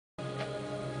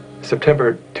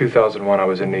September 2001, I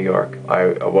was in New York. I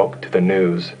awoke to the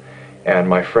news, and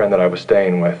my friend that I was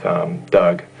staying with,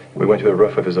 Doug, we went to the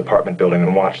roof of his apartment building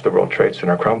and watched the World Trade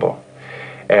Center crumble.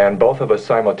 And both of us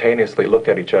simultaneously looked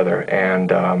at each other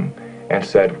and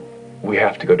said, we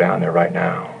have to go down there right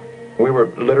now. We were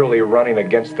literally running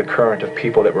against the current of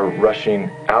people that were rushing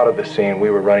out of the scene.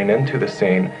 We were running into the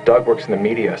scene. Doug works in the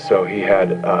media, so he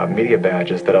had media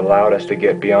badges that allowed us to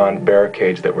get beyond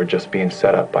barricades that were just being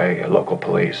set up by local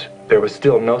police. There was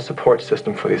still no support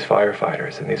system for these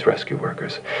firefighters and these rescue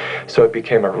workers. So it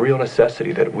became a real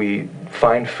necessity that we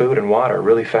find food and water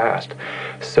really fast.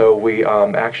 So we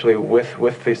actually,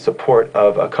 with the support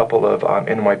of a couple of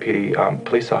NYPD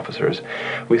police officers,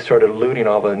 we started looting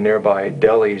all the nearby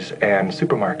delis and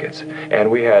supermarkets.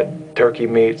 And we had turkey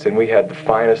meats, and we had the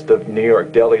finest of New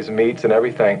York delis meats and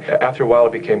everything. After a while,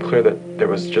 it became clear that there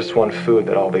was just one food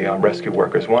that all the rescue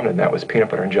workers wanted, and that was peanut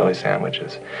butter and jelly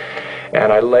sandwiches.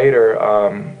 And I later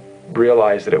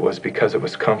realized that it was because it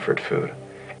was comfort food.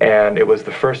 And it was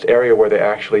the first area where they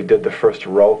actually did the first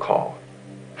roll call.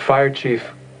 Fire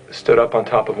chief stood up on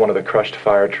top of one of the crushed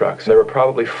fire trucks. There were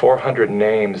probably 400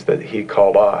 names that he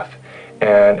called off,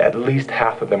 and at least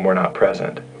half of them were not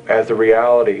present. As the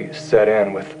reality set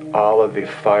in with all of the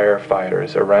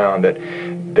firefighters around, that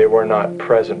they were not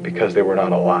present because they were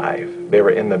not alive. They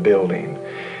were in the building.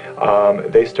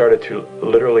 They started to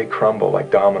literally crumble like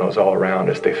dominoes all around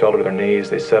us. They fell to their knees,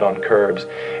 they sat on curbs,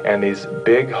 and these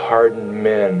big hardened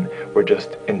men were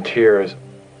just in tears.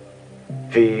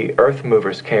 The earth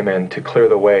movers came in to clear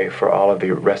the way for all of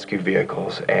the rescue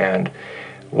vehicles, and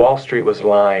Wall Street was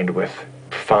lined with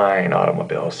fine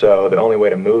automobiles, so the only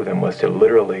way to move them was to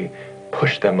literally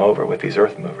push them over with these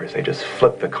earth movers. They just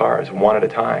flipped the cars one at a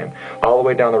time, all the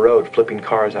way down the road, flipping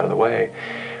cars out of the way.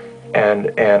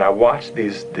 And I watched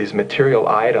these material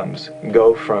items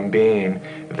go from being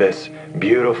this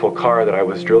beautiful car that I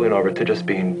was drilling over to just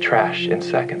being trash in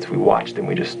seconds. We watched them,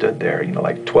 we just stood there, you know,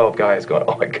 like 12 guys going,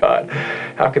 oh my God,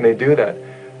 how can they do that?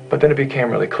 But then it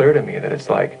became really clear to me that it's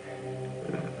like,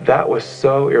 that was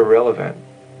so irrelevant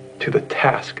to the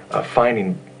task of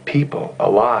finding people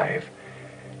alive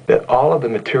that all of the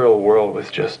material world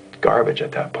was just garbage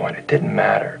at that point. It didn't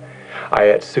matter. I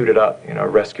had suited up, you know,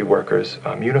 rescue workers'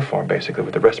 uniform, basically,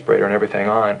 with the respirator and everything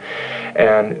on.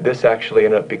 And this actually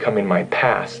ended up becoming my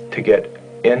pass to get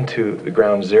into the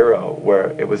ground zero,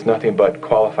 where it was nothing but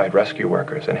qualified rescue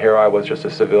workers. And here I was, just a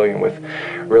civilian with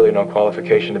really no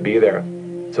qualification to be there.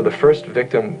 So the first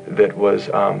victim that was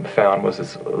found was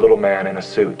this little man in a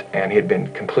suit, and he had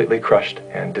been completely crushed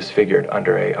and disfigured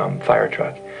under a fire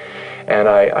truck. And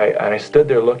I stood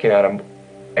there looking at him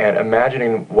and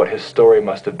imagining what his story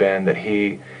must have been, that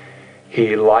he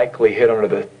likely hid under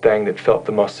the thing that felt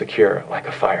the most secure, like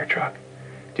a fire truck.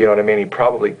 Do you know what I mean? He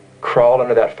probably crawled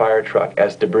under that fire truck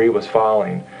as debris was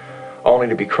falling, only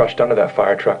to be crushed under that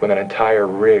fire truck when that entire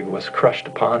rig was crushed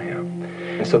upon him.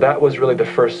 And so that was really the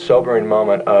first sobering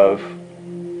moment of,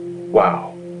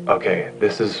 wow, okay,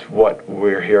 this is what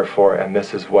we're here for, and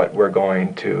this is what we're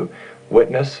going to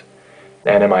witness,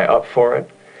 and am I up for it?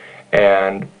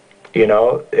 And you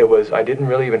know, I didn't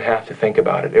really even have to think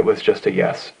about it. It was just a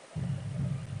yes.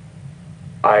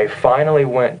 I finally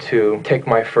went to take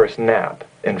my first nap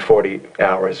in 40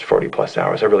 hours, 40 plus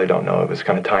hours. I really don't know. It was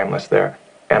kind of timeless there.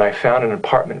 And I found an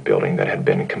apartment building that had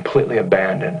been completely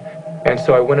abandoned. And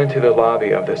so I went into the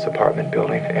lobby of this apartment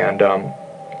building, and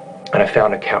I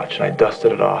found a couch, and I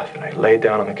dusted it off, and I laid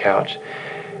down on the couch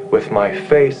with my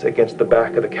face against the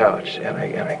back of the couch, and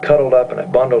I cuddled up, and I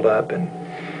bundled up, and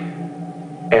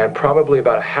probably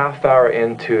about a half hour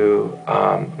into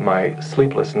my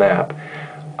sleepless nap,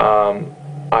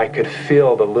 I could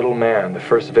feel the little man, the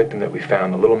first victim that we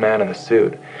found, the little man in the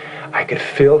suit. I could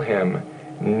feel him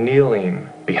kneeling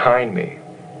behind me,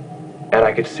 and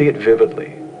I could see it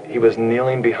vividly. He was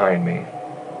kneeling behind me,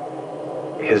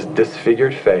 his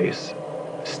disfigured face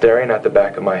staring at the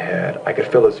back of my head. I could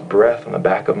feel his breath on the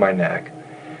back of my neck,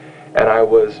 and I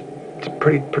was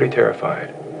pretty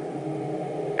terrified.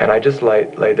 And I just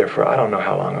laid there for, I don't know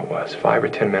how long it was, 5 or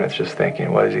 10 minutes, just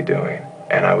thinking, what is he doing?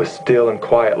 And I was still and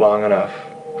quiet long enough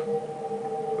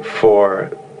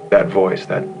for that voice,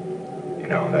 that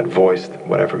voice,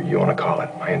 whatever you want to call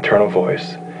it, my internal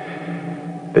voice,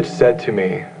 that said to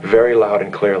me very loud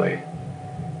and clearly,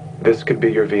 this could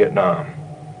be your Vietnam,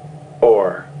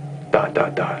 or ...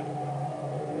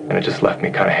 And it just left me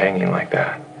kind of hanging like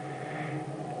that.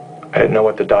 I didn't know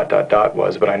what the ...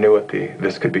 was, but I knew what the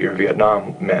this could be your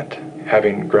Vietnam meant,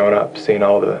 having grown up, seeing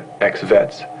all the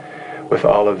ex-vets with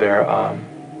all of their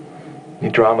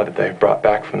drama that they brought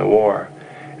back from the war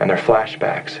and their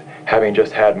flashbacks, having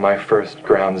just had my first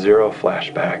ground zero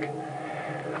flashback.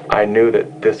 I knew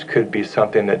that this could be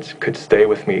something that could stay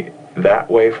with me that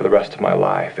way for the rest of my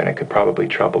life, and it could probably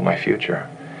trouble my future.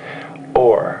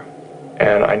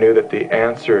 And I knew that the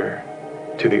answer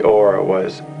to the or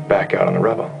was back out on the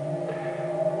rubble.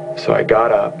 So I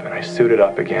got up and I suited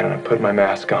up again and I put my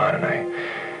mask on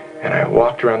and I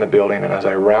walked around the building, and as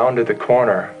I rounded the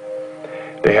corner,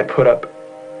 they had put up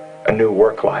a new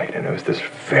work light, and it was this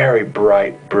very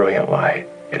bright, brilliant light.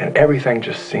 And everything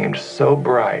just seemed so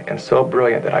bright and so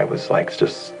brilliant that I was like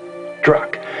just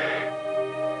struck.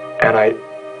 And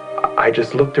I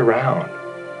just looked around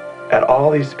at all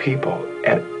these people,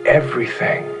 and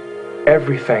everything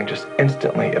just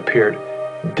instantly appeared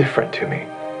different to me.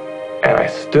 And I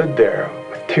stood there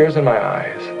with tears in my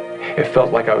eyes. It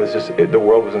felt like I was the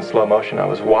world was in slow motion. I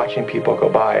was watching people go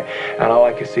by, and all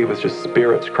I could see was just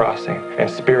spirits crossing, and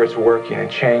spirits working, and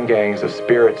chain gangs of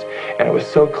spirits. And it was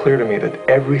so clear to me that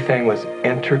everything was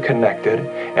interconnected,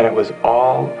 and it was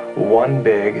all one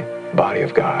big body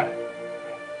of God.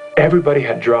 Everybody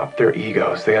had dropped their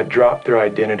egos, they had dropped their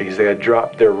identities, they had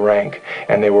dropped their rank,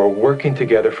 and they were working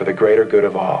together for the greater good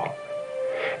of all.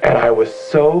 And I was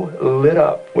so lit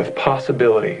up with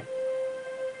possibility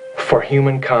for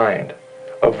humankind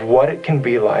of what it can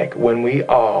be like when we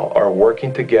all are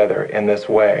working together in this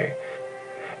way.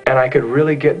 And I could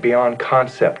really get beyond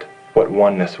concept what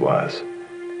oneness was.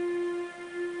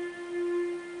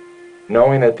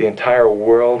 Knowing that the entire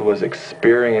world was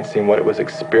experiencing what it was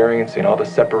experiencing, all the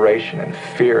separation and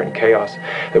fear and chaos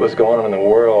that was going on in the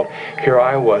world, here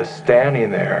I was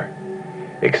standing there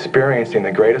experiencing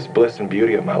the greatest bliss and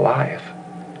beauty of my life.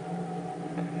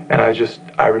 And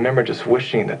I remember just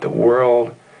wishing that the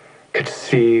world could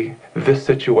see this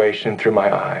situation through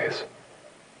my eyes.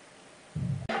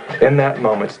 In that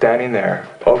moment, standing there,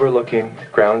 overlooking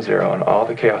ground zero and all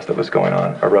the chaos that was going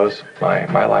on, arose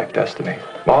my life destiny.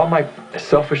 All my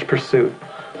selfish pursuit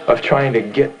of trying to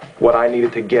get what I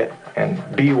needed to get and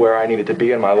be where I needed to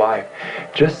be in my life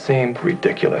just seemed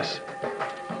ridiculous.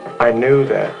 I knew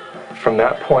that from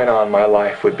that point on, my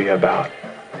life would be about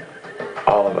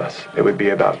all of us. It would be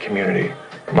about community.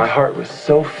 My heart was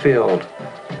so filled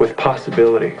with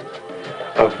possibility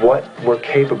of what we're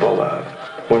capable of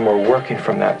when we're working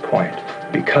from that point.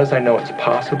 Because I know it's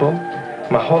possible,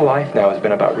 my whole life now has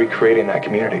been about recreating that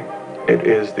community. It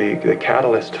is the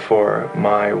catalyst for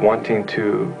my wanting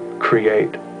to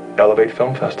create Elevate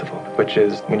Film Festival, which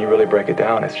is, when you really break it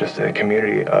down, it's just a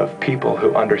community of people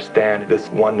who understand this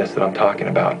oneness that I'm talking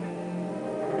about.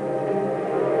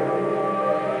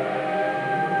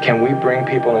 Can we bring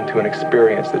people into an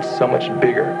experience that's so much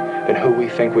bigger than who we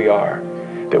think we are,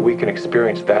 that we can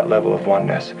experience that level of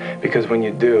oneness? Because when you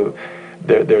do,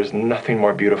 there's nothing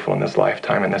more beautiful in this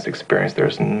lifetime, in this experience.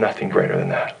 There's nothing greater than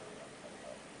that.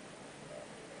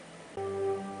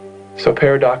 So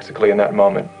paradoxically, in that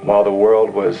moment, while the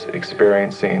world was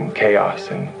experiencing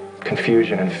chaos and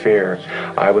confusion and fear,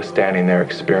 I was standing there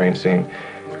experiencing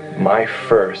my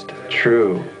first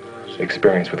true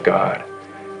experience with God.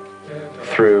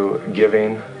 Through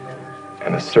giving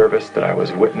and the service that I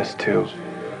was witness to,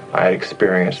 I had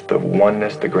experienced the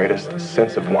oneness, the greatest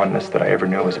sense of oneness that I ever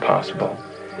knew was possible.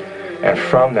 And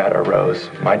from that arose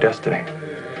my destiny.